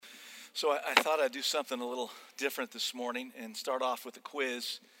So I thought I'd do something a little different this morning and start off with a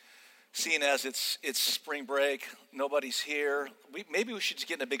quiz. Seeing as it's spring break, nobody's here. Maybe we should just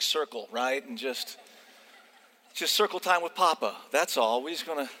get in a big circle, right? And just circle time with Papa. That's all. We're just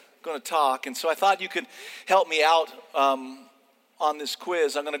gonna talk. And so I thought you could help me out on this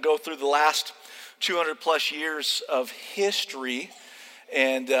quiz. I'm going to go through the last 200 plus years of history,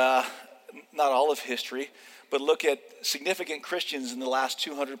 and not all of history, but look at significant Christians in the last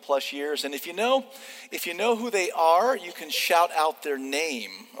 200 plus years. And if you know who they are, you can shout out their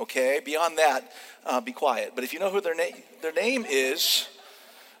name, okay? Beyond that, be quiet. But if you know who their name is,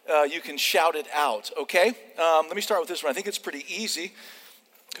 you can shout it out, okay? Let me start with this one. I think it's pretty easy.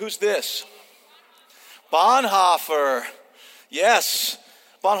 Who's this? Bonhoeffer. Yes.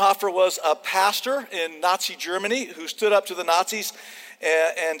 Bonhoeffer was a pastor in Nazi Germany who stood up to the Nazis,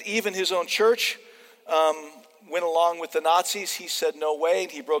 and even his own church went along with the Nazis. He said no way,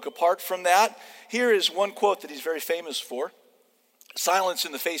 and he broke apart from that. Here is one quote that he's very famous for. Silence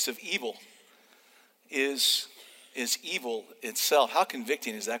in the face of evil is evil itself. How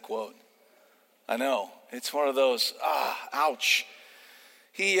convicting is that quote? I know. It's one of those, ouch.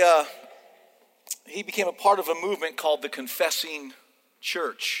 He became a part of a movement called the Confessing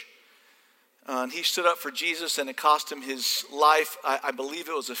Church. And he stood up for Jesus, and it cost him his life. I believe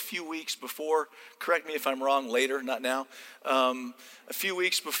it was a few weeks before, correct me if I'm wrong later, not now. A few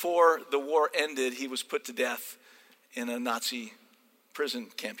weeks before the war ended, he was put to death in a Nazi prison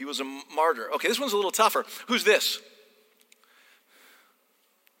camp. He was a martyr. Okay, this one's a little tougher. Who's this?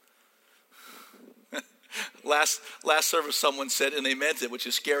 Last service someone said, and they meant it, which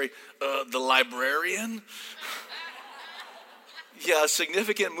is scary, the librarian? Yeah, a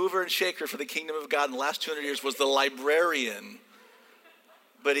significant mover and shaker for the kingdom of God in the last 200 years was the librarian.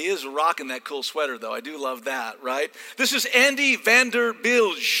 But he is rocking that cool sweater, though. I do love that, right? This is Andy van der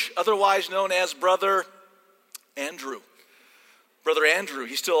Bilge, otherwise known as Brother Andrew. Brother Andrew,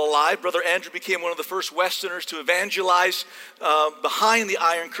 he's still alive. Brother Andrew became one of the first Westerners to evangelize behind the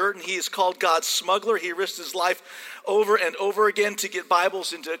Iron Curtain. He is called God's smuggler. He risked his life over and over again to get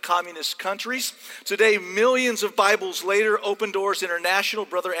Bibles into communist countries. Today, millions of Bibles later, Open Doors International,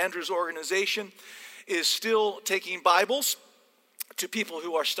 Brother Andrew's organization, is still taking Bibles to people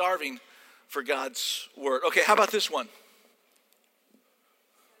who are starving for God's word. Okay, how about this one?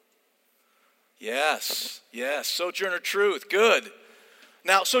 Yes, Sojourner Truth, good.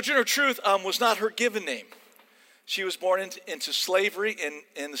 Now, Sojourner Truth was not her given name. She was born into slavery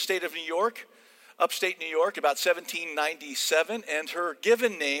in the state of New York, upstate New York, about 1797, and her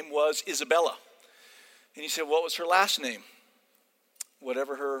given name was Isabella. And you said, what was her last name?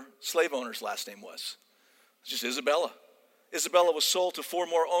 Whatever her slave owner's last name was. It's just Isabella. Isabella was sold to 4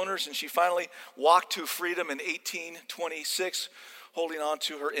 more owners, and she finally walked to freedom in 1826, holding on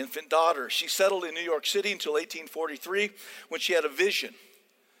to her infant daughter. She settled in New York City until 1843 when she had a vision.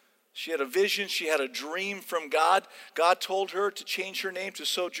 She had a dream from God. God told her to change her name to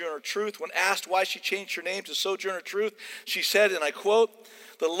Sojourner Truth. When asked why she changed her name to Sojourner Truth, she said, and I quote,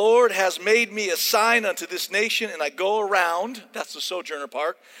 "The Lord has made me a sign unto this nation, and I go around," that's the sojourner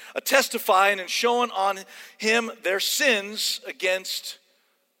part, "testifying and showing on him their sins against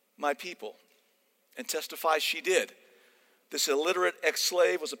my people." And testify she did. This illiterate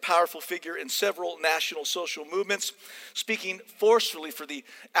ex-slave was a powerful figure in several national social movements, speaking forcefully for the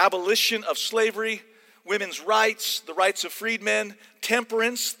abolition of slavery, women's rights, the rights of freedmen,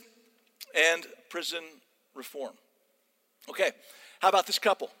 temperance, and prison reform. Okay, how about this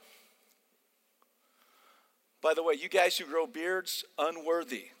couple? By the way, you guys who grow beards,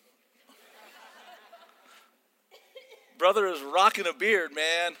 unworthy. Brother is rocking a beard,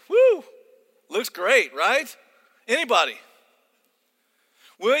 man. Woo! Looks great, right? Anybody?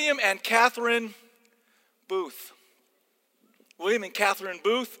 William and Catherine Booth. William and Catherine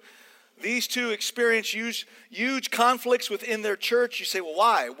Booth, these two experienced huge conflicts within their church. You say, well,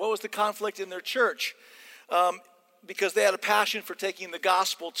 why? What was the conflict in their church? Because they had a passion for taking the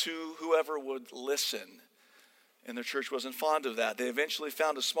gospel to whoever would listen. And their church wasn't fond of that. They eventually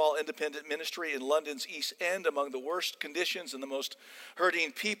found a small independent ministry in London's East End among the worst conditions and the most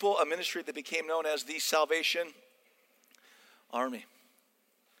hurting people, a ministry that became known as the Salvation Army.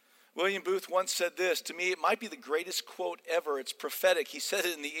 William Booth once said this, to me it might be the greatest quote ever. It's prophetic. He said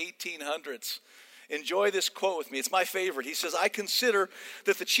it in the 1800s. Enjoy this quote with me. It's my favorite. He says, "I consider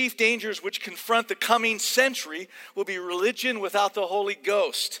that the chief dangers which confront the coming century will be religion without the Holy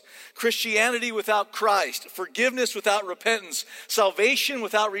Ghost, Christianity without Christ, forgiveness without repentance, salvation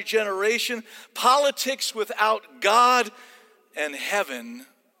without regeneration, politics without God, and heaven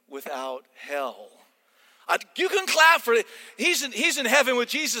without hell." You can clap for it. He's in heaven with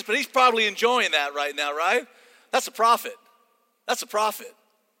Jesus, but he's probably enjoying that right now, right? That's a prophet. That's a prophet.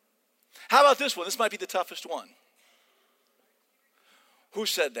 How about this one? This might be the toughest one. Who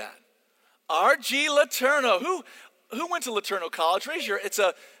said that? R.G. Letourneau. Who went to Letourneau College? Raise your,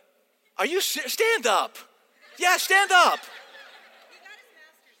 are you, stand up. Yeah, stand up.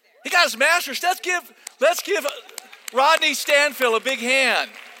 He got his master's. Let's give Rodney Stanfield a big hand.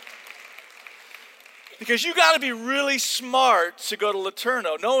 Because you got to be really smart to go to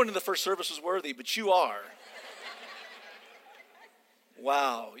Letourneau. No one in the first service was worthy, but you are.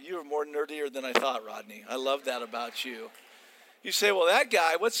 Wow, you're more nerdier than I thought, Rodney. I love that about you. You say, well, that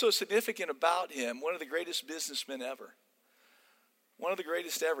guy, what's so significant about him? One of the greatest businessmen ever. One of the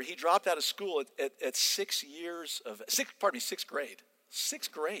greatest ever. He dropped out of school at 6 grade.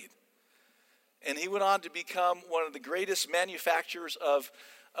 Sixth grade. And he went on to become one of the greatest manufacturers of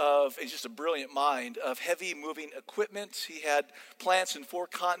he's just a brilliant mind, of heavy moving equipment. He had plants in 4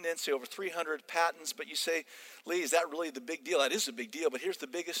 continents, over 300 patents. But you say, Lee, is that really the big deal? That is a big deal, but here's the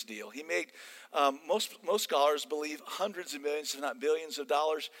biggest deal. He made, most scholars believe, hundreds of millions, if not billions of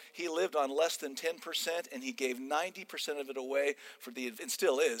dollars. He lived on less than 10%, and he gave 90% of it away and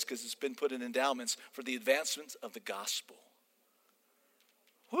still is, because it's been put in endowments, for the advancement of the gospel.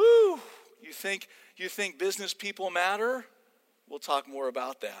 Woo! You think business people matter? We'll talk more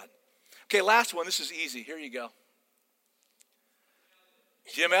about that. Okay, last one. This is easy. Here you go.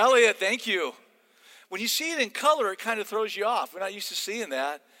 Jim Elliott, thank you. When you see it in color, it kind of throws you off. We're not used to seeing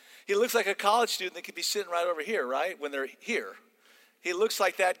that. He looks like a college student that could be sitting right over here, right? When they're here. He looks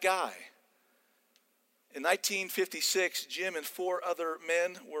like that guy. In 1956, Jim and 4 other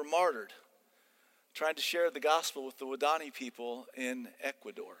men were martyred, trying to share the gospel with the Wadani people in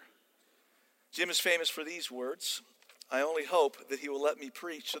Ecuador. Jim is famous for these words: I only hope that he will let me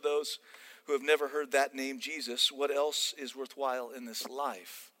preach to those who have never heard that name Jesus. What else is worthwhile in this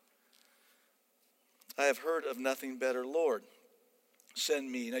life? I have heard of nothing better. Lord,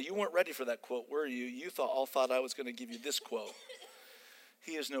 send me. Now, you weren't ready for that quote, were you? You all thought I was going to give you this quote.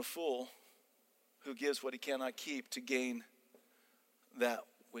 He is no fool who gives what he cannot keep to gain that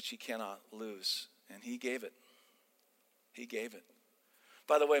which he cannot lose. And he gave it. He gave it.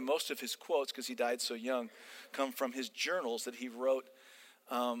 By the way, most of his quotes, because he died so young, come from his journals that he wrote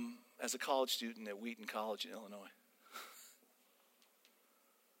as a college student at Wheaton College in Illinois.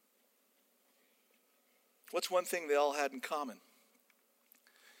 What's one thing they all had in common?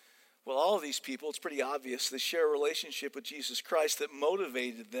 Well, all of these people, it's pretty obvious, they share a relationship with Jesus Christ that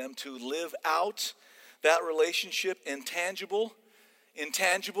motivated them to live out that relationship in tangible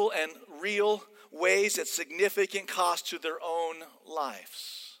and real ways at significant cost to their own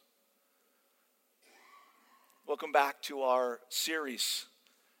lives. Welcome back to our series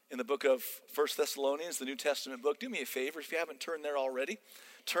in the book of 1 Thessalonians, the New Testament book. Do me a favor, if you haven't turned there already,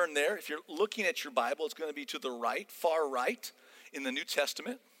 turn there. If you're looking at your Bible, it's going to be to the right, far right in the New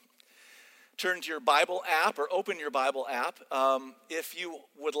Testament. Turn to your Bible app or open your Bible app. If you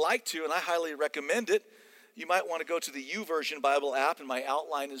would like to, and I highly recommend it, you might want to go to the YouVersion Bible app, and my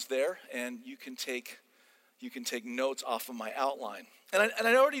outline is there, and you can take notes off of my outline. And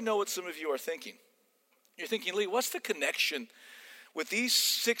I already know what some of you are thinking. You're thinking, Lee, what's the connection with these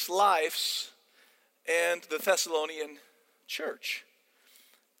 6 lives and the Thessalonian church?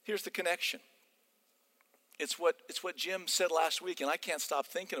 Here's the connection. It's what Jim said last week, and I can't stop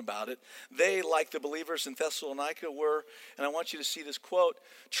thinking about it. They, like the believers in Thessalonica, were, and I want you to see this quote,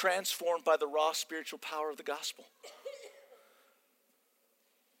 transformed by the raw spiritual power of the gospel.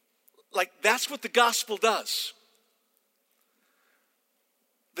 Like, that's what the gospel does.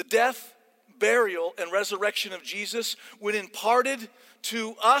 The death, burial, and resurrection of Jesus, when imparted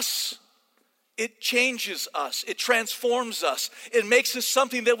to us, it changes us. It transforms us. It makes us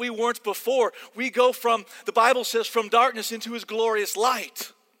something that we weren't before. We go from, the Bible says, from darkness into his glorious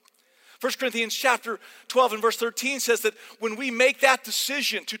light. 1 Corinthians chapter 12 and verse 13 says that when we make that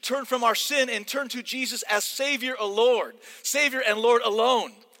decision to turn from our sin and turn to Jesus as Savior and Lord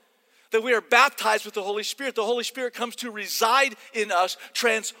alone, that we are baptized with the Holy Spirit. The Holy Spirit comes to reside in us,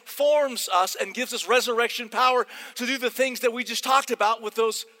 transforms us, and gives us resurrection power to do the things that we just talked about with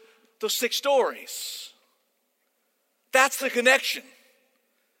those 6 stories. That's the connection.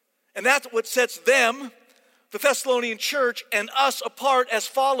 And that's what sets them, the Thessalonian church, and us apart as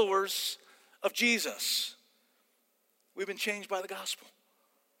followers of Jesus. We've been changed by the gospel.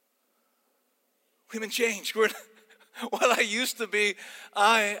 We've been changed. What I used to be,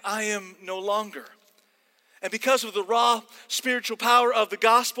 I am no longer. And because of the raw spiritual power of the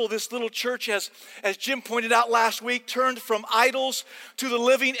gospel, this little church has, as Jim pointed out last week, turned from idols to the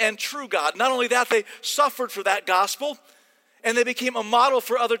living and true God. Not only that, they suffered for that gospel, and they became a model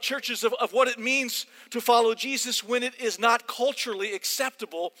for other churches of what it means to follow Jesus when it is not culturally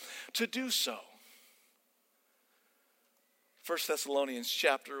acceptable to do so. 1 Thessalonians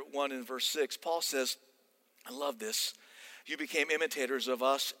chapter 1 and verse 6, Paul says, I love this, you became imitators of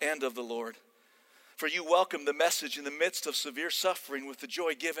us and of the Lord. For you welcomed the message in the midst of severe suffering with the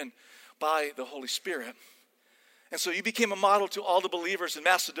joy given by the Holy Spirit. And so you became a model to all the believers in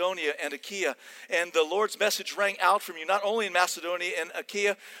Macedonia and Achaia. And the Lord's message rang out from you, not only in Macedonia and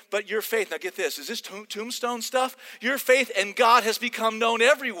Achaia, but your faith. Now get this, is this tombstone stuff? Your faith in God has become known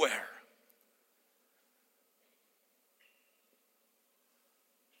everywhere.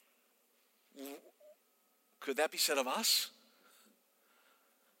 Could that be said of us?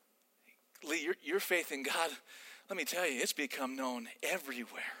 Lee, your faith in God, let me tell you, it's become known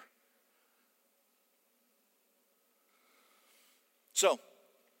everywhere. So,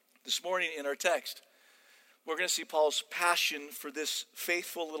 this morning in our text, we're going to see Paul's passion for this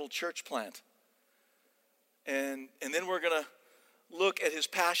faithful little church plant. And then we're going to look at his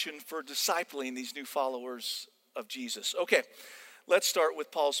passion for discipling these new followers of Jesus. Okay, let's start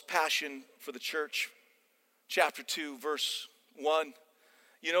with Paul's passion for the church. Chapter 2, verse 1.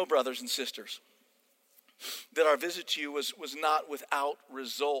 You know, brothers and sisters, that our visit to you was not without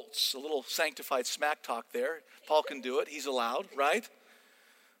results. A little sanctified smack talk there. Paul can do it. He's allowed, right?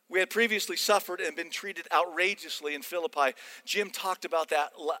 We had previously suffered and been treated outrageously in Philippi. Jim talked about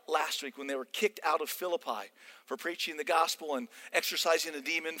that last week when they were kicked out of Philippi for preaching the gospel and exorcising a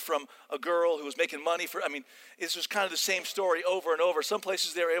demon from a girl who was making money for, this was kind of the same story over and over. Some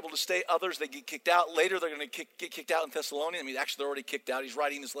places they were able to stay, others they get kicked out. Later they're going to get kicked out in Thessalonians. Actually they're already kicked out. He's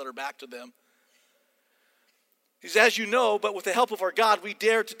writing this letter back to them. He says, as you know, but with the help of our God, we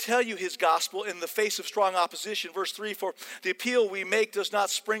dare to tell you his gospel in the face of strong opposition. Verse 3, for the appeal we make does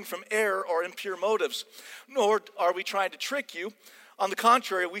not spring from error or impure motives, nor are we trying to trick you. On the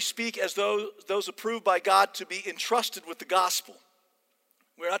contrary, we speak as those approved by God to be entrusted with the gospel.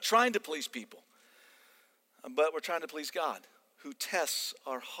 We're not trying to please people, but we're trying to please God, who tests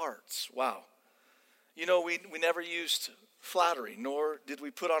our hearts. Wow. You know, we never used flattery, nor did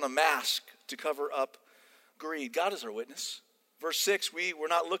we put on a mask to cover up greed. God is our witness. Verse 6, we were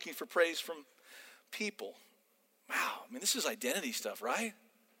not looking for praise from people. Wow, this is identity stuff, right?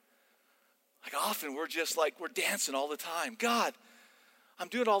 Like often we're just like, we're dancing all the time. God, I'm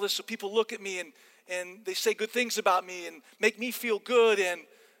doing all this so people look at me and they say good things about me and make me feel good. And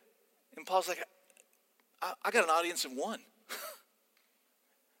Paul's like, I got an audience of one.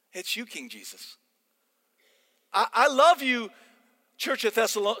 It's you, King Jesus. I love you, Church of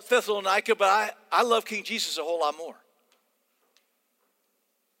Thessalonica, but I love King Jesus a whole lot more.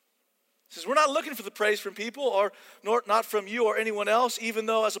 He says, we're not looking for the praise from people nor not from you or anyone else, even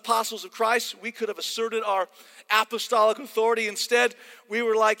though as apostles of Christ, we could have asserted our apostolic authority. Instead, we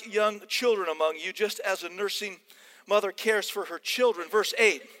were like young children among you, just as a nursing mother cares for her children. Verse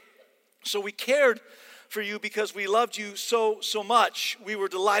 8, so we cared for you because we loved you so much. We were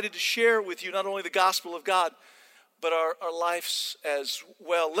delighted to share with you not only the gospel of God, but our lives as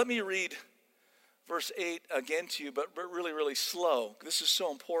well. Let me read verse 8 again to you, but really, really slow. This is so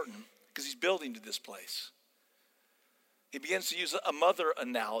important because he's building to this place. He begins to use a mother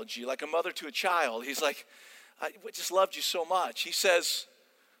analogy, like a mother to a child. He's like, I just loved you so much. He says,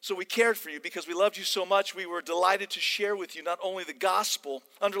 so we cared for you because we loved you so much. We were delighted to share with you not only the gospel,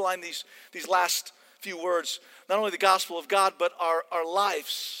 underline these last few words, not only the gospel of God, but our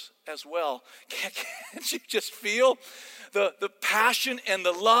lives as well. Can't you just feel the passion and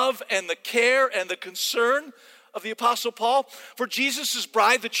the love and the care and the concern of the Apostle Paul for Jesus'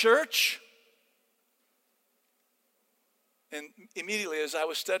 bride, the church? And immediately as I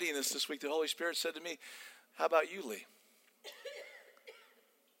was studying this week, the Holy Spirit said to me, how about you, Lee?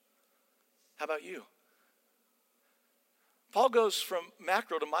 How about you? Paul goes from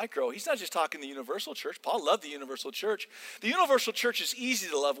macro to micro. He's not just talking the universal church. Paul loved the universal church. The universal church is easy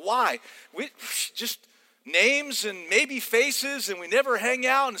to love. Why? We just names and maybe faces, and we never hang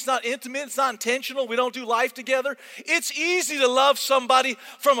out, and it's not intimate, it's not intentional, we don't do life together. It's easy to love somebody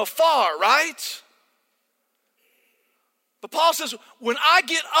from afar, right? But Paul says, when I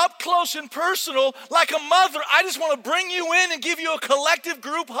get up close and personal, like a mother, I just want to bring you in and give you a collective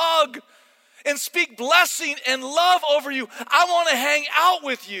group hug and speak blessing and love over you. I want to hang out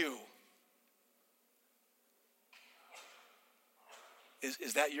with you.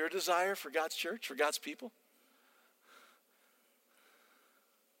 Is that your desire for God's church, for God's people?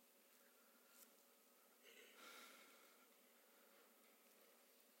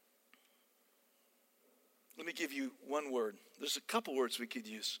 Let me give you one word. There's a couple words we could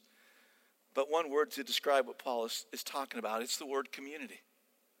use, but one word to describe what Paul is talking about. It's the word community.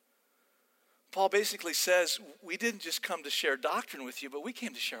 Paul basically says, we didn't just come to share doctrine with you, but we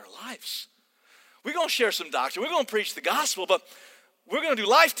came to share our lives. We're going to share some doctrine. We're going to preach the gospel, but we're going to do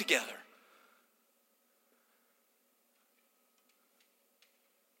life together.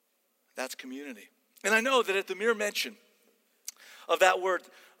 That's community. And I know that at the mere mention of that word,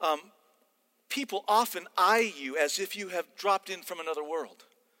 people often eye you as if you have dropped in from another world.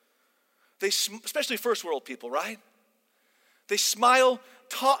 Especially first world people, right? They smile,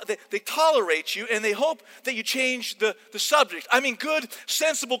 they tolerate you, and they hope that you change the subject. I mean, good,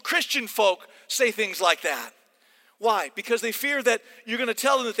 sensible Christian folk say things like that. Why? Because they fear that you're going to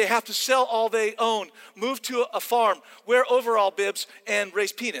tell them that they have to sell all they own, move to a farm, wear overall bibs, and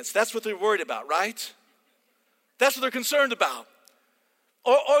raise peanuts. That's what they're worried about, right? That's what they're concerned about.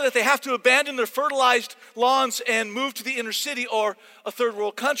 Or that they have to abandon their fertilized lawns and move to the inner city or a third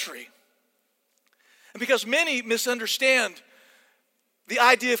world country. And because many misunderstand the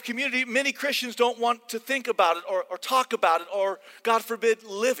idea of community, many Christians don't want to think about it or talk about it or, God forbid,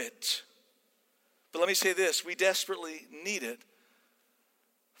 live it. But let me say this, we desperately need it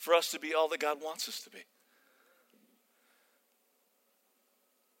for us to be all that God wants us to be.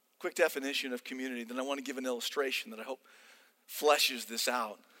 Quick definition of community, then I want to give an illustration that I hope fleshes this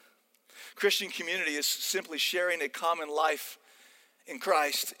out. Christian community is simply sharing a common life in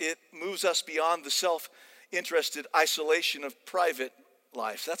Christ. It moves us beyond the self-interested isolation of private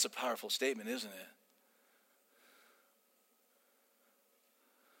life. That's a powerful statement, isn't it?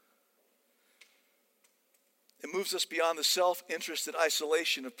 It moves us beyond the self-interested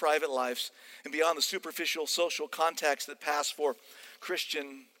isolation of private lives and beyond the superficial social contacts that pass for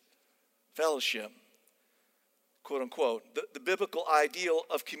Christian fellowship, quote unquote. The biblical ideal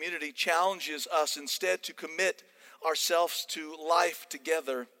of community challenges us instead to commit ourselves to life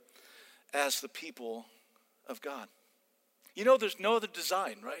together as the people of God. You know, there's no other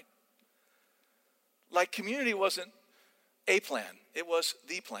design, right? Like community wasn't a plan, it was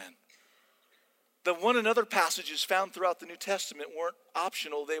the plan. The one another passages found throughout the New Testament weren't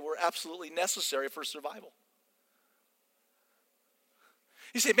optional, they were absolutely necessary for survival.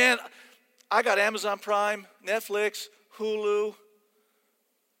 You say, man, I got Amazon Prime, Netflix, Hulu,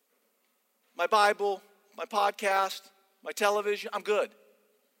 my Bible, my podcast, my television, I'm good.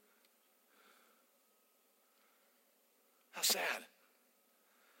 How sad.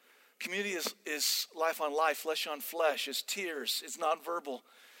 Community is life on life, flesh on flesh, it's tears, it's nonverbal,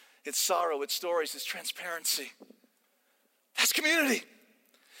 it's sorrow, it's stories, it's transparency. That's community.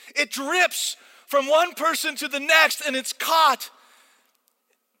 It drips from one person to the next and it's caught.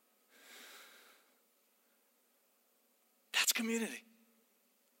 That's community.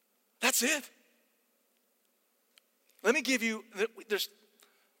 That's it. Let me give you, there's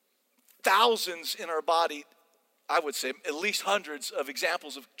thousands in our body, I would say at least hundreds of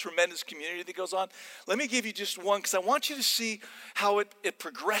examples of tremendous community that goes on. Let me give you just one because I want you to see how it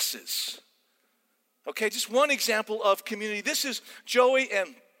progresses. Okay, just one example of community. This is Joey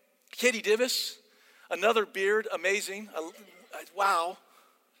and Katie Divis. Another beard, amazing. Wow.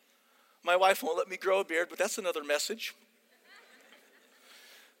 My wife won't let me grow a beard, but that's another message.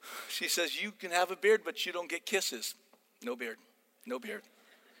 She says, you can have a beard, but you don't get kisses. No beard, no beard.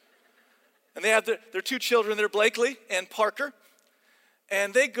 And they have their two children there, Blakely and Parker.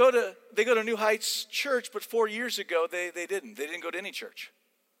 And they go to New Heights Church, but 4 years ago, they didn't. They didn't go to any church.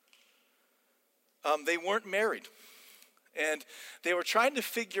 They weren't married. And they were trying to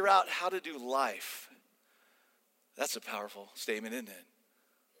figure out how to do life. That's a powerful statement, isn't it?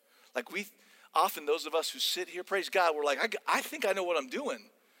 Like often those of us who sit here, praise God, we're like, I think I know what I'm doing.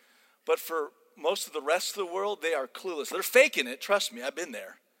 But for most of the rest of the world, they are clueless. They're faking it. Trust me, I've been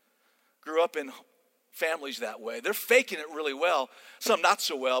there. Grew up in families that way. They're faking it really well. Some not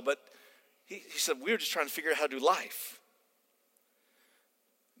so well, but he said, we were just trying to figure out how to do life.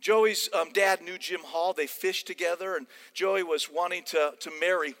 Joey's dad knew Jim Hall. They fished together, and Joey was wanting to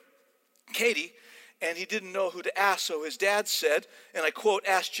marry Katie, and he didn't know who to ask. So his dad said, and I quote,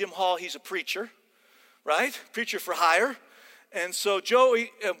 ask Jim Hall, he's a preacher, right? Preacher for hire. And so Joey,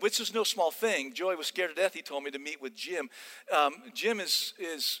 which is no small thing, Joey was scared to death, he told me, to meet with Jim. Jim is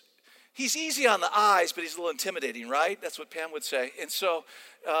he's easy on the eyes, but he's a little intimidating, right? That's what Pam would say. And so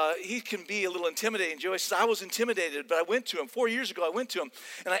he can be a little intimidating. Joey says, I was intimidated, but I went to him. 4 years ago, I went to him,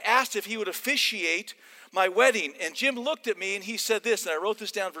 and I asked if he would officiate my wedding. And Jim looked at me, and he said this, and I wrote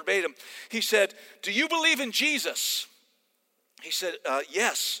this down verbatim. He said, do you believe in Jesus? He said,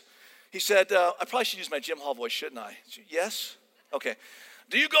 yes. He said, I probably should use my Jim Hall voice, shouldn't I? Yes? Okay.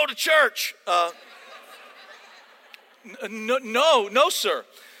 Do you go to church? No, sir.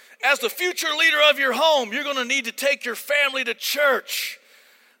 As the future leader of your home, you're going to need to take your family to church.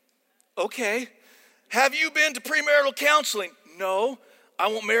 Okay. Have you been to premarital counseling? No, I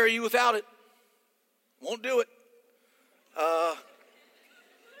won't marry you without it. Won't do it. I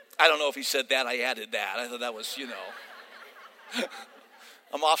don't know if he said that. I added that. I thought that was,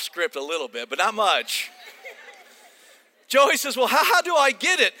 I'm off script a little bit, but not much. Joey says, well, how do I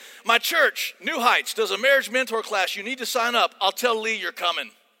get it? My church, New Heights, does a marriage mentor class. You need to sign up. I'll tell Lee you're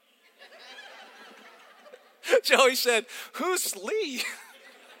coming. Joey said, who's Lee?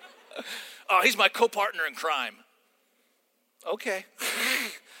 Oh, he's my co-partner in crime. Okay,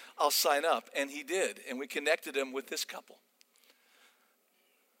 I'll sign up. And he did. And we connected him with this couple.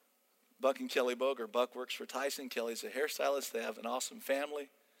 Buck and Kelly Boger. Buck works for Tyson. Kelly's a hairstylist. They have an awesome family.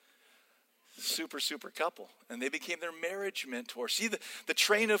 Super, super couple. And they became their marriage mentor. See the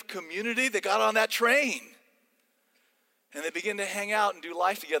train of community? They got on that train. And they began to hang out and do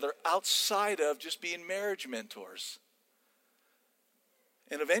life together outside of just being marriage mentors.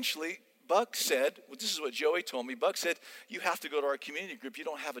 And eventually, Buck said, well, this is what Joey told me. Buck said, you have to go to our community group. You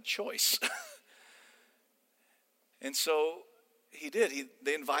don't have a choice. And so he did.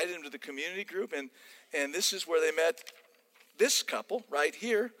 They invited him to the community group. And this is where they met this couple right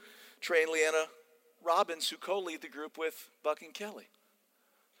here, Trey and Leanna Robbins, who co-lead the group with Buck and Kelly.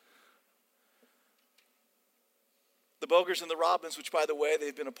 The Bogers and the Robbins, which, by the way,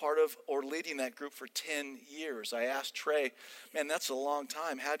 they've been a part of or leading that group for 10 years. I asked Trey, man, that's a long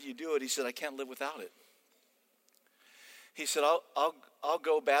time. How do you do it? He said, I can't live without it. He said, I'll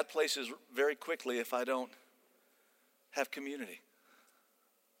go bad places very quickly if I don't have community.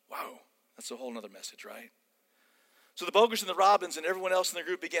 Wow, that's a whole other message, right? So the Bogers and the Robbins and everyone else in the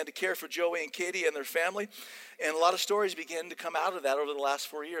group began to care for Joey and Katie and their family. And a lot of stories began to come out of that over the last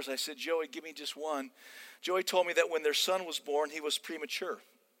 4 years. I said, Joey, give me just one. Joey told me that when their son was born, he was premature.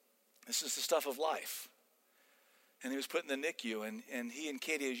 This is the stuff of life. And he was put in the NICU. And he and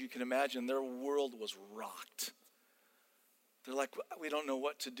Katie, as you can imagine, their world was rocked. They're like, we don't know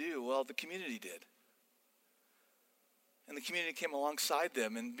what to do. Well, the community did. And the community came alongside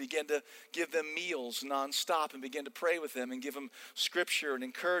them and began to give them meals nonstop and began to pray with them and give them scripture and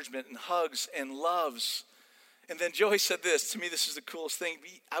encouragement and hugs and loves. And then Joey said this, to me this is the coolest thing.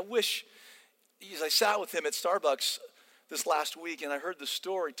 I wish, as I sat with him at Starbucks this last week and I heard the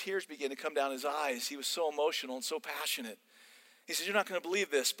story, tears began to come down his eyes. He was so emotional and so passionate. He said, you're not going to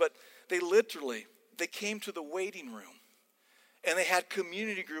believe this, but they came to the waiting room. And they had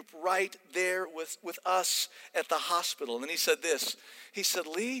community group right there with us at the hospital. And then he said this. He said,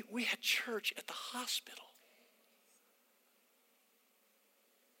 Lee, we had church at the hospital.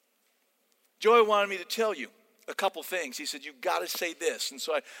 Joey wanted me to tell you a couple things. He said, you've got to say this. And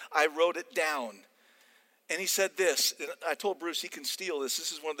so I wrote it down. And he said this. And I told Bruce he can steal this.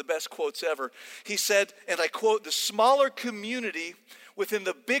 This is one of the best quotes ever. He said, and I quote, the smaller community within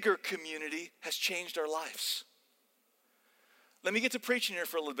the bigger community has changed our lives. Let me get to preaching here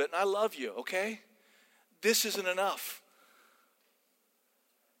for a little bit, and I love you, okay? This isn't enough.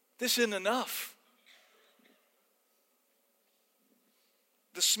 This isn't enough.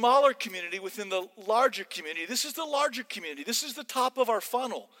 The smaller community within the larger community, this is the larger community. This is the top of our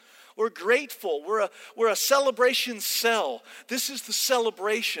funnel. We're grateful. We're a celebration cell. This is the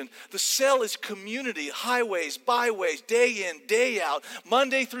celebration. The cell is community, highways, byways, day in, day out,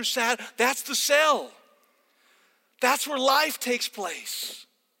 Monday through Saturday. That's the cell. That's where life takes place.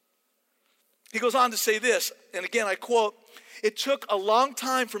 He goes on to say this, and again I quote, it took a long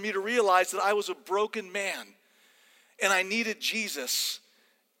time for me to realize that I was a broken man and I needed Jesus,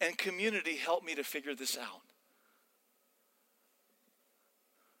 and community helped me to figure this out.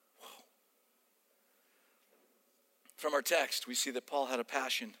 Whoa. From our text, we see that Paul had a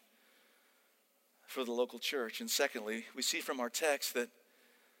passion for the local church. And secondly, we see from our text that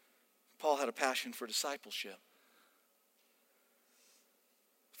Paul had a passion for discipleship.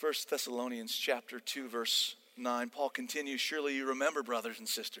 1 Thessalonians chapter 2, verse 9, Paul continues, surely you remember, brothers and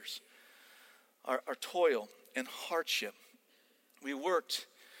sisters, our toil and hardship. We worked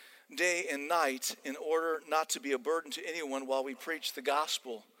day and night in order not to be a burden to anyone while we preached the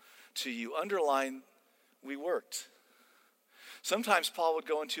gospel to you. Underline, we worked. Sometimes Paul would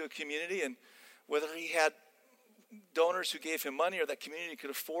go into a community, and whether he had donors who gave him money or that community could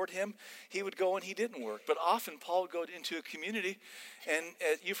afford him, he would go and he didn't work. But often Paul would go into a community, and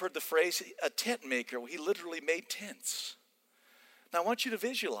you've heard the phrase, a tent maker. He literally made tents. Now I want you to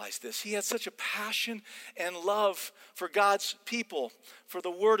visualize this. He had such a passion and love for God's people, for the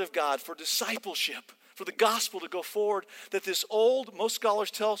Word of God, for discipleship, for the gospel to go forward, that this old, most scholars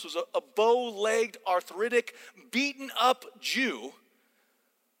tell us, was a bow-legged, arthritic, beaten-up Jew,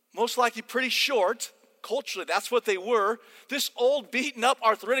 most likely pretty short. Culturally, that's what they were. This old, beaten-up,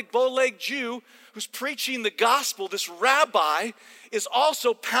 arthritic, bow-legged Jew who's preaching the gospel, this rabbi, is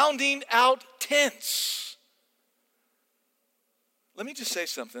also pounding out tents. Let me just say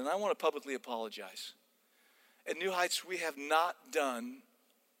something, and I want to publicly apologize. At New Heights, we have not done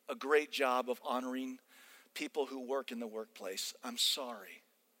a great job of honoring people who work in the workplace. I'm sorry.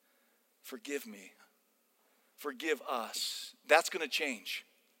 Forgive me. Forgive us. That's going to change.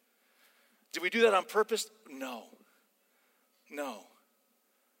 Did we do that on purpose? No.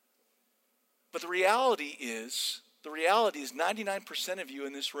 But the reality is 99% of you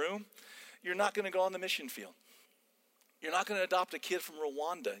in this room, you're not going to go on the mission field. You're not going to adopt a kid from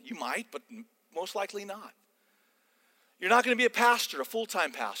Rwanda. You might, but most likely not. You're not going to be a pastor, a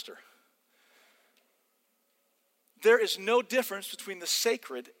full-time pastor. There is no difference between the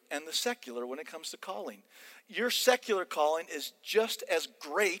sacred and the secular when it comes to calling. Your secular calling is just as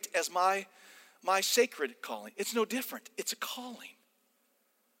great as my sacred calling. It's no different. It's a calling.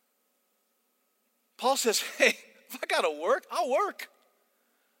 Paul says, hey, if I got to work, I'll work.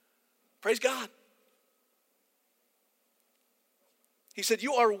 Praise God. He said,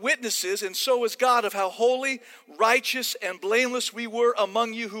 you are witnesses, and so is God, of how holy, righteous, and blameless we were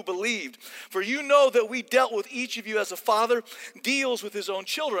among you who believed. For you know that we dealt with each of you as a father deals with his own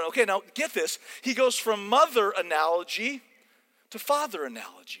children. Okay, now get this. He goes from mother analogy to father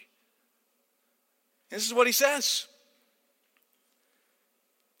analogy. And this is what he says.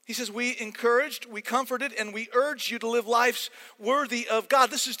 He says, we encouraged, we comforted, and we urged you to live lives worthy of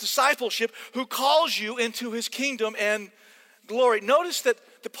God. This is discipleship, who calls you into his kingdom and glory. Notice that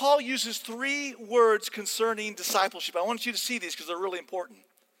Paul uses 3 words concerning discipleship. I want you to see these because they're really important.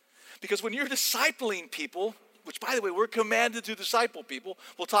 Because when you're discipling people, which by the way, we're commanded to disciple people.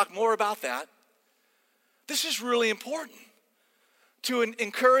 We'll talk more about that. This is really important. To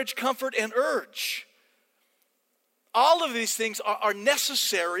encourage, comfort, and urge. All of these things are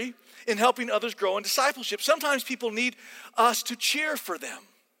necessary in helping others grow in discipleship. Sometimes people need us to cheer for them.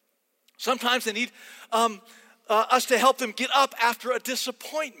 Sometimes they need us to help them get up after a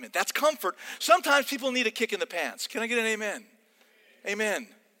disappointment. That's comfort. Sometimes people need a kick in the pants. Can I get an amen? Amen.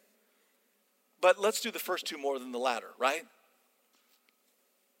 But let's do the first 2 more than the latter, right?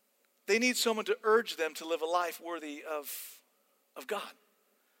 They need someone to urge them to live a life worthy of God.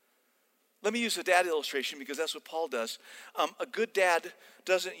 Let me use a dad illustration because that's what Paul does. A good dad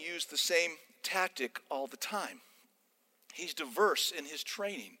doesn't use the same tactic all the time. He's diverse in his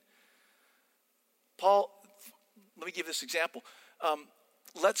training. Paul, let me give this example.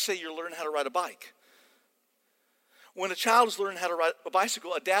 Let's say you're learning how to ride a bike. When a child is learning how to ride a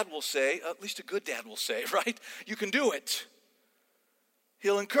bicycle, a dad will say, at least a good dad will say, right? You can do it.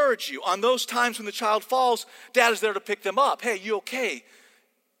 He'll encourage you. On those times when the child falls, dad is there to pick them up. Hey, you okay?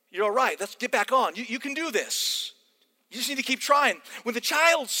 You're all right. Let's get back on. You can do this. You just need to keep trying. When the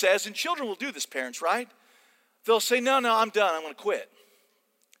child says, and children will do this, parents, right? They'll say, no, I'm done. I'm going to quit.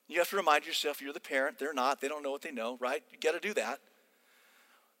 You have to remind yourself you're the parent. They're not. They don't know what they know, right? You got to do that.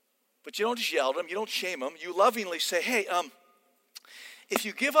 But you don't just yell at them. You don't shame them. You lovingly say, hey, if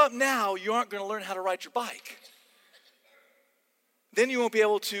you give up now, you aren't going to learn how to ride your bike. Then you won't be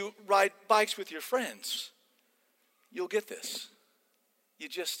able to ride bikes with your friends. You'll get this.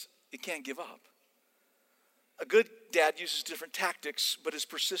 You can't give up. A good dad uses different tactics, but is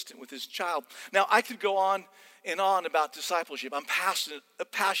persistent with his child. Now, I could go on and on about discipleship. I'm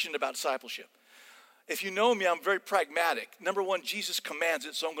passionate about discipleship. If you know me, I'm very pragmatic. Number 1, Jesus commands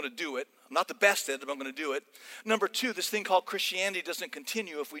it, so I'm going to do it. I'm not the best at it, but I'm going to do it. Number 2, this thing called Christianity doesn't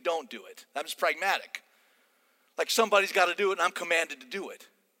continue if we don't do it. I'm just pragmatic. Like somebody's got to do it, and I'm commanded to do it.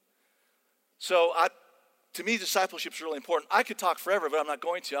 So to me, discipleship is really important. I could talk forever, but I'm not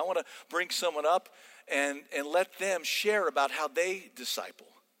going to. I want to bring someone up and let them share about how they disciple.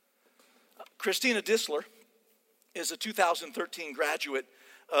 Christina Disler is a 2013 graduate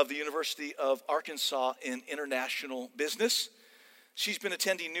of the University of Arkansas in international business. She's been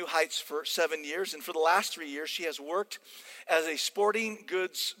attending New Heights for 7 years, and for the last 3 years, she has worked as a sporting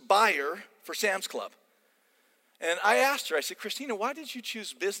goods buyer for Sam's Club. And I asked her, I said, Christina, why did you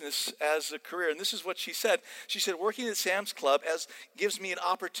choose business as a career? And this is what she said. She said, working at Sam's Club gives me an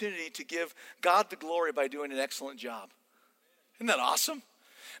opportunity to give God the glory by doing an excellent job. Isn't that awesome?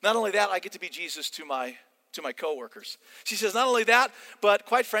 Not only that, I get to be Jesus to my coworkers. She says, not only that, but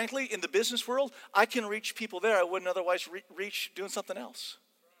quite frankly, in the business world, I can reach people there I wouldn't otherwise reach doing something else.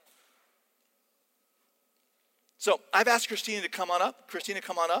 So I've asked Christina to come on up. Christina,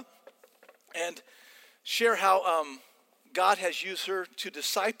 come on up. And share how God has used her to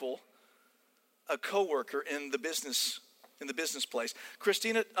disciple a coworker in the business place.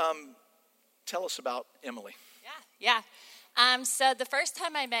 Christina, tell us about Emily. Yeah. So the first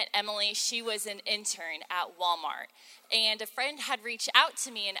time I met Emily, she was an intern at Walmart. And a friend had reached out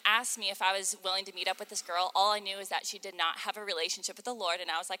to me and asked me if I was willing to meet up with this girl. All I knew is that she did not have a relationship with the Lord. And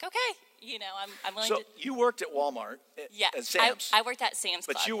I was like, okay, I'm willing to. So you worked at Walmart at Sam's. I worked at Sam's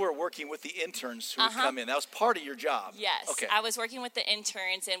Club. But you were working with the interns who would come in. That was part of your job. Yes. Okay. I was working with the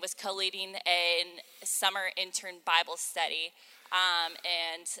interns and was co-leading a summer intern Bible study.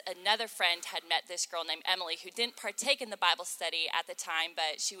 And another friend had met this girl named Emily who didn't partake in the Bible study at the time,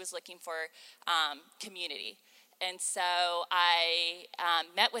 but she was looking for community. And so I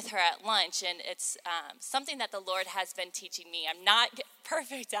met with her at lunch, and it's something that the Lord has been teaching me. I'm not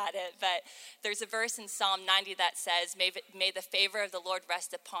perfect at it, but there's a verse in Psalm 90 that says, may the favor of the Lord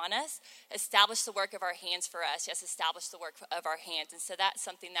rest upon us, establish the work of our hands for us. Yes, establish the work of our hands. And so that's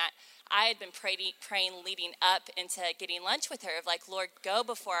something that I had been praying leading up into getting lunch with her, of like, Lord, go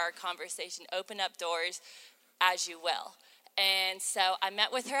before our conversation, open up doors as you will. And so I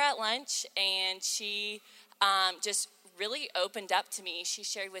met with her at lunch, and she just really opened up to me. She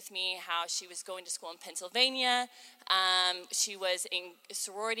shared with me how she was going to school in Pennsylvania. She was in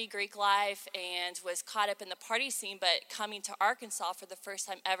sorority Greek life and was caught up in the party scene, but coming to Arkansas for the first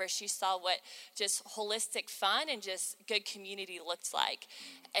time ever, she saw what just holistic fun and just good community looked like.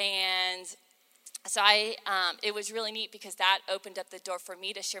 And so it was really neat because that opened up the door for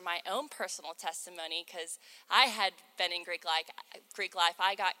me to share my own personal testimony, because I had been in Greek life.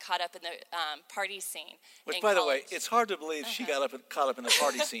 I got caught up in the party scene. Which, by the way, it's hard to believe she got caught up in the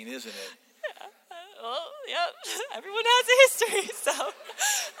party scene, isn't it? Well, yeah, everyone has a history, so.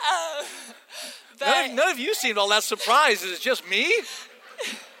 None of you seemed all that surprised. Is it just me?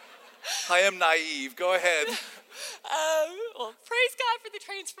 I am naive. Go ahead. Well, praise God for the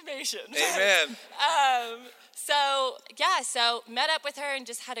transformation. Amen. So met up with her and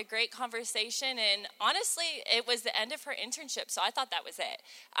just had a great conversation. And honestly, it was the end of her internship, so I thought that was it.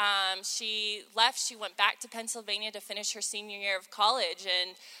 She left. She went back to Pennsylvania to finish her senior year of college.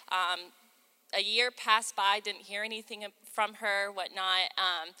 And a year passed by, didn't hear anything from her, whatnot.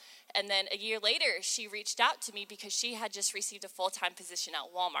 And then a year later, she reached out to me because she had just received a full-time position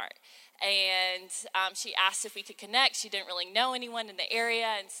at Walmart. And she asked if we could connect. She didn't really know anyone in the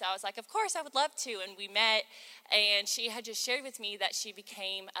area. And so I was like, of course, I would love to. And we met. And she had just shared with me that she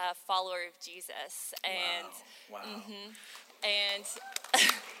became a follower of Jesus. And, wow. Mm-hmm. And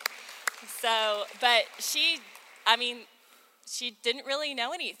so, but she didn't really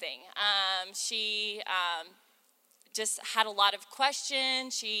know anything. She just had a lot of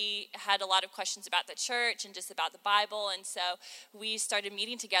questions. She had a lot of questions about the church and just about the Bible. And so we started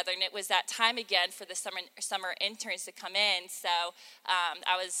meeting together, and it was that time again for the summer interns to come in. So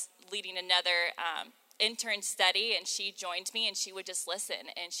I was leading another intern study, and she joined me, and she would just listen,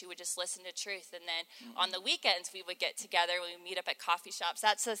 and she would just listen to truth. And then on the weekends, we would get together. We would meet up at coffee shops.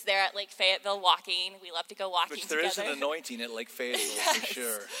 That's us there at Lake Fayetteville walking. We love to go walking together. Which there is an anointing at Lake Fayetteville, yes. for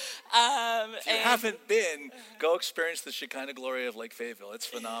sure. If you haven't been, go experience the Shekinah glory of Lake Fayetteville. It's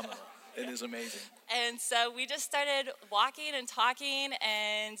phenomenal. It is amazing. And so we just started walking and talking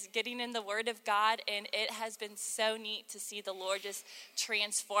and getting in the Word of God, and it has been so neat to see the Lord just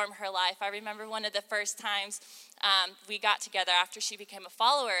transform her life. I remember one of the first times we got together after she became a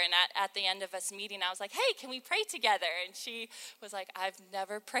follower, and at the end of us meeting, I was like, hey, can we pray together? And she was like, I've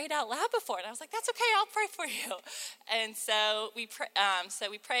never prayed out loud before. And I was like, that's okay, I'll pray for you. And so we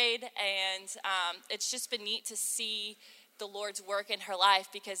prayed, and it's just been neat to see the Lord's work in her life,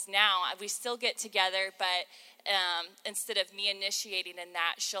 because now we still get together, but instead of me initiating in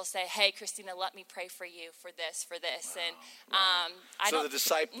that, she'll say, hey, Christina, let me pray for you for this. Wow. And so the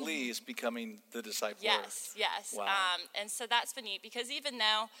disciplee is becoming the discipler. Yes. Wow. And so that's been neat, because even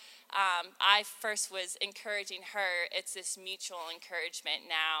though I first was encouraging her, it's this mutual encouragement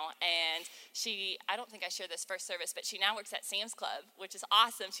now. And I don't think I shared this first service, but she now works at Sam's Club, which is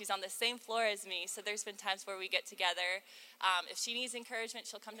awesome. She's on the same floor as me. So there's been times where we get together. If she needs encouragement,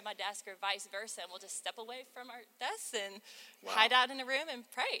 she'll come to my desk, or vice versa, and we'll just step away from our desks and hide out in a room and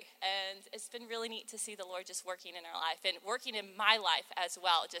pray. And it's been really neat to see the Lord just working in her life and working in my life as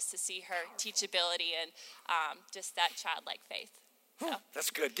well, just to see her teachability and just that childlike faith. So. That's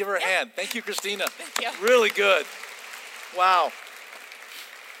good. Give her a hand. Thank you, Christina. Thank you. Really good. Wow.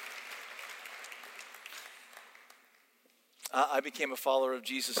 I became a follower of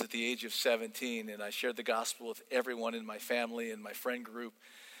Jesus at the age of 17, and I shared the gospel with everyone in my family and my friend group.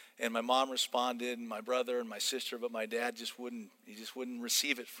 And my mom responded, and my brother and my sister, but my dad just wouldn't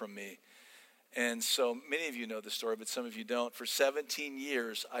receive it from me. And so many of you know the story, but some of you don't. For 17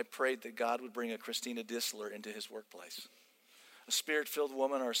 years, I prayed that God would bring a Christina Disler into his workplace. A spirit-filled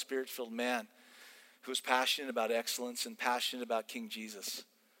woman or a spirit-filled man who was passionate about excellence and passionate about King Jesus.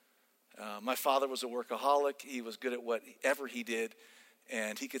 My father was a workaholic. He was good at whatever he did,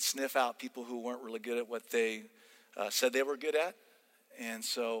 and he could sniff out people who weren't really good at what they said they were good at. And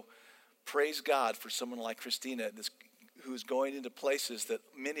so praise God for someone like Christina who's going into places that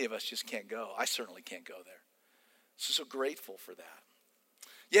many of us just can't go. I certainly can't go there. So grateful for that.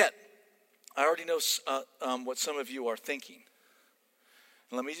 Yet, I already know what some of you are thinking.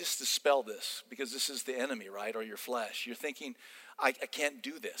 And let me just dispel this, because this is the enemy, right, or your flesh. You're thinking, I can't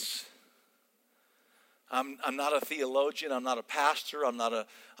do this. I'm not a theologian. I'm not a pastor. I'm not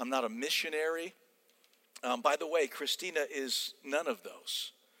a missionary. By the way, Christina is none of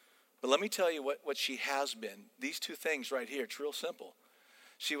those. But let me tell you what she has been. These two things right here, it's real simple.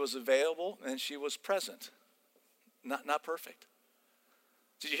 She was available and she was present. Not perfect.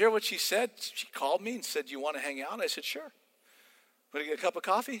 Did you hear what she said? She called me and said, "Do you want to hang out?" I said, "Sure." Want to get a cup of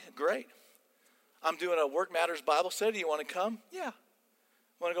coffee? Great. I'm doing a Work Matters Bible study. You want to come? Yeah.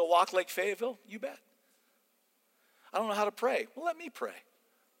 Want to go walk Lake Fayetteville? You bet. I don't know how to pray. Well, let me pray.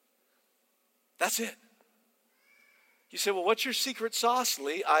 That's it. You say, well, what's your secret sauce,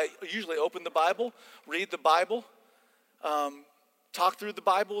 Lee? I usually open the Bible, read the Bible, talk through the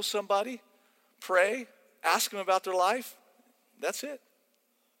Bible with somebody, pray, ask them about their life. That's it.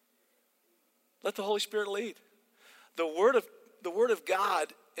 Let the Holy Spirit lead. The Word of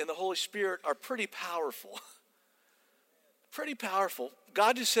God and the Holy Spirit are pretty powerful. Pretty powerful.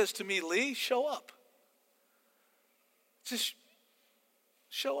 God just says to me, Lee, show up. Just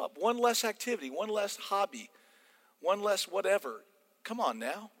show up. One less activity, one less hobby, one less whatever. Come on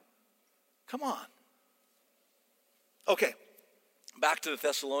now. Come on. Okay, back to the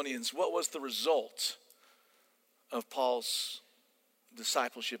Thessalonians. What was the result of Paul's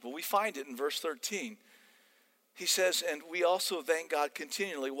discipleship? Well, we find it in verse 13. He says, and we also thank God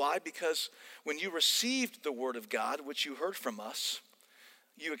continually. Why? Because when you received the word of God, which you heard from us,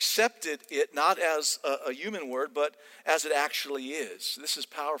 you accepted it not as a human word, but as it actually is. This is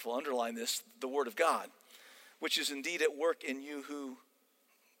powerful. Underline this, the word of God, which is indeed at work in you who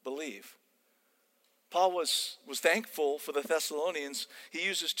believe. Paul was thankful for the Thessalonians. He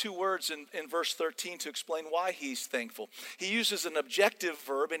uses two words in verse 13 to explain why he's thankful. He uses an objective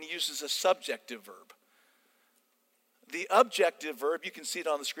verb and he uses a subjective verb. The objective verb, you can see it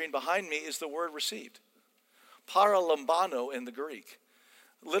on the screen behind me, is the word received. Paralambano in the Greek.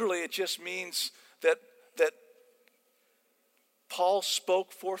 Literally, it just means that Paul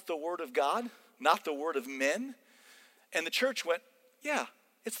spoke forth the word of God, not the word of men. And the church went, yeah,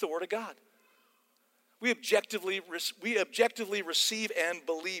 it's the word of God. We objectively receive and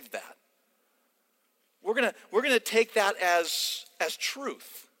believe that. We're gonna take that as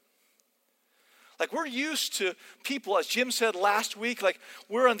truth. Like, we're used to people, as Jim said last week, like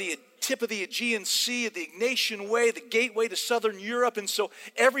we're on the tip of the Aegean Sea, the Ignatian Way, the gateway to Southern Europe. And so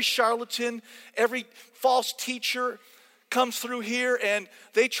every charlatan, every false teacher comes through here and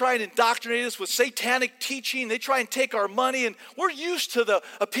they try and indoctrinate us with satanic teaching. They try and take our money, and we're used to the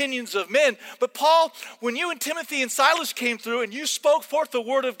opinions of men. But Paul, when you and Timothy and Silas came through and you spoke forth the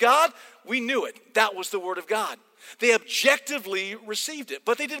word of God, we knew it. That was the word of God. They objectively received it,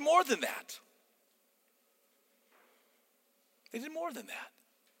 but they did more than that. They did more than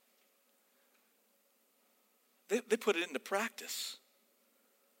that. They put it into practice.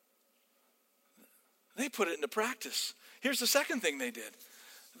 They put it into practice. Here's the second thing they did.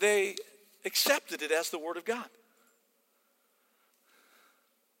 They accepted it as the word of God.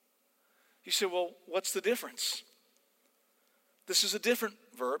 You say, well, what's the difference? This is a different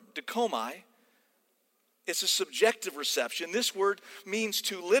verb, dikomai. It's a subjective reception. This word means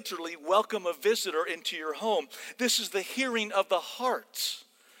to literally welcome a visitor into your home. This is the hearing of the heart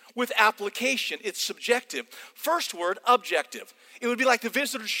with application. It's subjective. First word, objective. It would be like the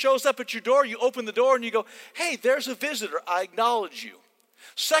visitor shows up at your door. You open the door and you go, hey, there's a visitor. I acknowledge you.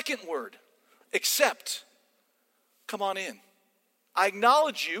 Second word, accept. Come on in. I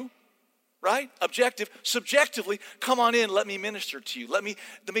acknowledge you, right? Objective. Subjectively, come on in. Let me minister to you. Let me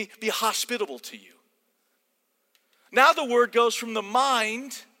be hospitable to you. Now the word goes from the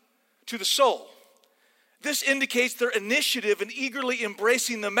mind to the soul. This indicates their initiative in eagerly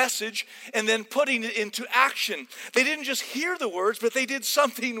embracing the message and then putting it into action. They didn't just hear the words, but they did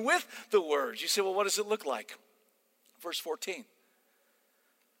something with the words. You say, well, what does it look like? Verse 14.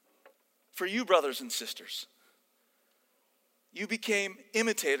 For you, brothers and sisters, you became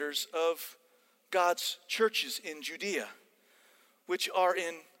imitators of God's churches in Judea, which are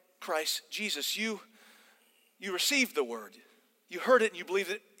in Christ Jesus. You received the word. You heard it and you believed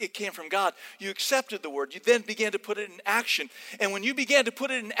that it came from God. You accepted the word. You then began to put it in action. And when you began to put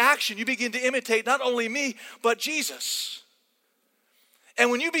it in action, you begin to imitate not only me, but Jesus.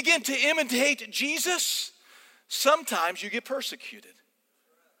 And when you begin to imitate Jesus, sometimes you get persecuted.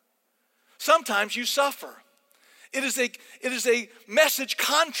 Sometimes you suffer. It is a message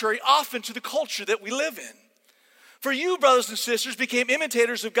contrary often to the culture that we live in. For you, brothers and sisters, became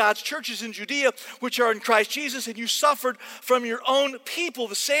imitators of God's churches in Judea, which are in Christ Jesus, and you suffered from your own people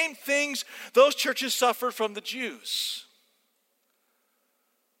the same things those churches suffered from the Jews.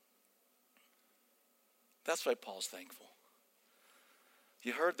 That's why Paul's thankful.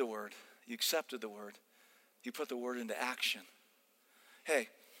 You heard the word. You accepted the word. You put the word into action. Hey,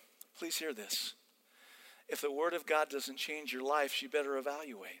 please hear this. If the word of God doesn't change your life, you better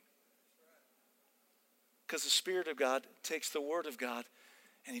evaluate. Because the Spirit of God takes the word of God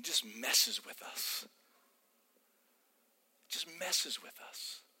and he just messes with us. Just messes with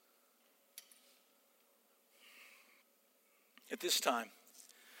us. At this time,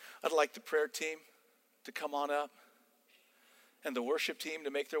 I'd like the prayer team to come on up and the worship team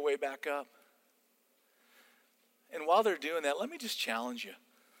to make their way back up. And while they're doing that, let me just challenge you.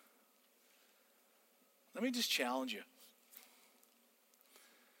 Let me just challenge you.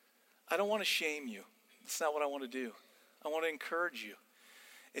 I don't want to shame you. That's not what I want to do. I want to encourage you.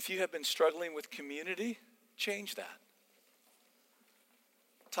 If you have been struggling with community, change that.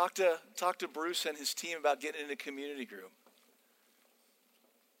 Talk to Bruce and his team about getting in a community group.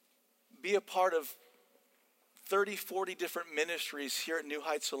 Be a part of 30, 40 different ministries here at New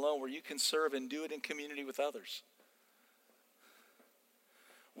Heights alone where you can serve and do it in community with others.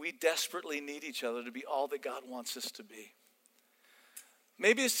 We desperately need each other to be all that God wants us to be.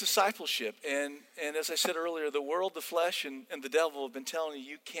 Maybe it's discipleship. And as I said earlier, the world, the flesh, and the devil have been telling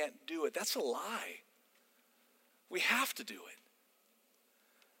you can't do it. That's a lie. We have to do it.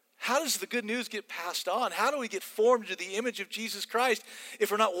 How does the good news get passed on? How do we get formed into the image of Jesus Christ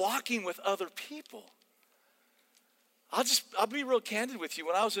if we're not walking with other people? I'll be real candid with you.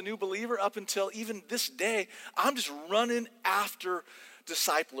 When I was a new believer, up until even this day, I'm just running after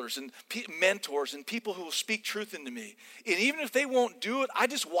disciplers and mentors and people who will speak truth into me. And even if they won't do it, I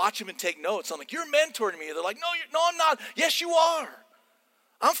just watch them and take notes. I'm like, you're mentoring me. They're like, no, I'm not. Yes, you are.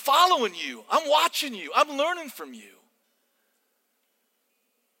 I'm following you. I'm watching you. I'm learning from you.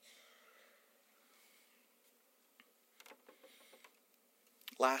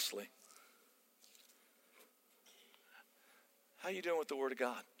 Lastly, how are you doing with the Word of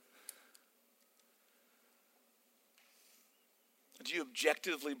God? Do you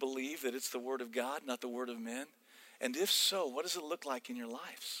objectively believe that it's the Word of God, not the word of men? And if so, what does it look like in your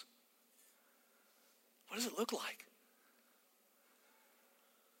lives? What does it look like?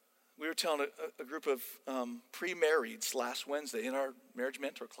 We were telling a group of pre-marrieds last Wednesday in our marriage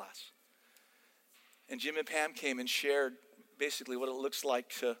mentor class. And Jim and Pam came and shared basically what it looks like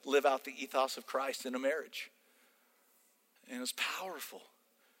to live out the ethos of Christ in a marriage. And it was powerful.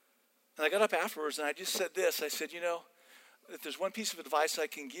 And I got up afterwards and I just said this. I said, if there's one piece of advice I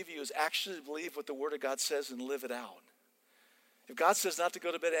can give you is actually believe what the Word of God says and live it out. If God says not to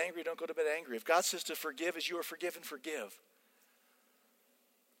go to bed angry, don't go to bed angry. If God says to forgive as you are forgiven, forgive.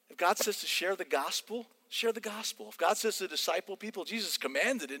 If God says to share the gospel, share the gospel. If God says to disciple people, Jesus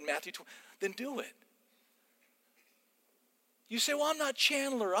commanded it in Matthew 20, then do it. You say, well, I'm not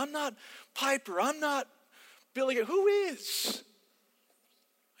Chandler, I'm not Piper, I'm not Billy. Who is?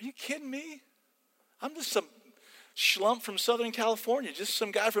 Are you kidding me? I'm just some schlump from Southern California, just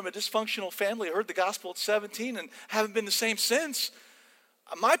some guy from a dysfunctional family who heard the gospel at 17 and haven't been the same since.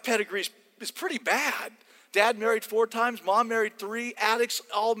 My pedigree is pretty bad. Dad married 4 times, mom married 3, addicts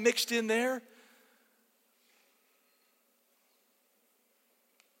all mixed in there.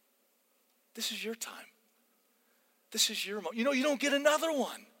 This is your time. This is your moment. You don't get another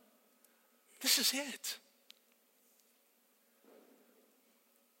one. This is it.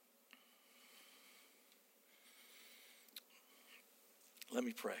 Let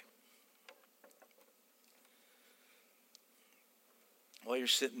me pray. While you're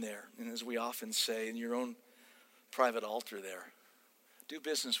sitting there, and as we often say, in your own private altar there, do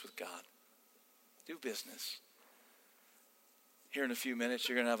business with God. Do business. Here in a few minutes,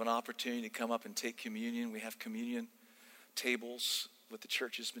 you're going to have an opportunity to come up and take communion. We have communion tables, what the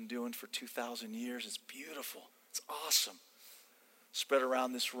church has been doing for 2,000 years. It's beautiful. It's awesome. Spread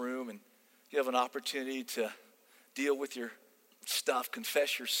around this room, and you have an opportunity to deal with your stuff,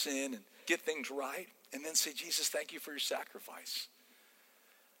 confess your sin, and get things right, and then say, Jesus, thank you for your sacrifice.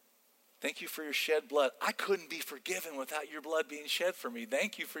 Thank you for your shed blood. I couldn't be forgiven without your blood being shed for me.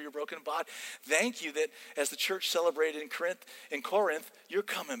 Thank you for your broken body. Thank you that as the church celebrated in Corinth, you're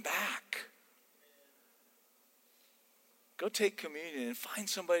coming back. Go take communion and find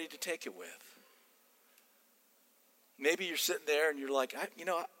somebody to take it with. Maybe you're sitting there and you're like,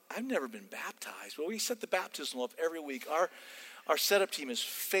 I've never been baptized. Well, we set the baptism up every week. Our setup team is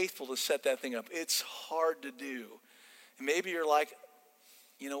faithful to set that thing up. It's hard to do. And maybe you're like,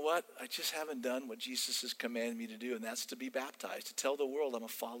 you know what? I just haven't done what Jesus has commanded me to do, and that's to be baptized, to tell the world I'm a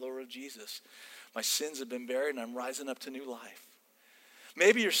follower of Jesus. My sins have been buried, and I'm rising up to new life.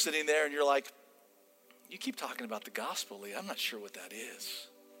 Maybe you're sitting there and you're like, you keep talking about the gospel, Lee. I'm not sure what that is.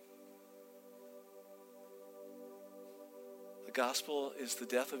 The gospel is the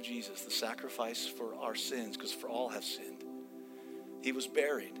death of Jesus, the sacrifice for our sins, because for all have sinned. He was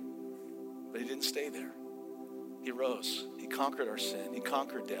buried, but he didn't stay there. He rose. He conquered our sin. He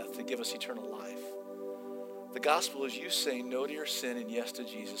conquered death to give us eternal life. The gospel is you saying no to your sin and yes to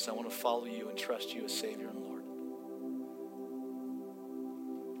Jesus. I want to follow you and trust you as Savior and Lord.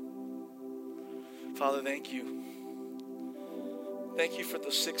 Father, thank you. Thank you for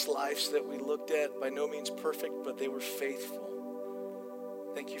the 6 lives that we looked at. By no means perfect, but they were faithful.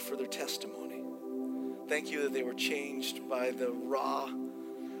 Thank you for their testimony. Thank you that they were changed by the raw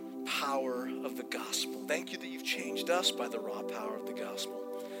power of the gospel. Thank you that you've changed us by the raw power of the gospel.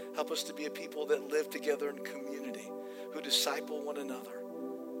 Help us to be a people that live together in community, who disciple one another,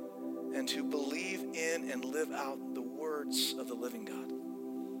 and who believe in and live out the words of the living God.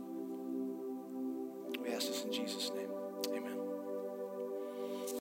 We ask this in Jesus' name.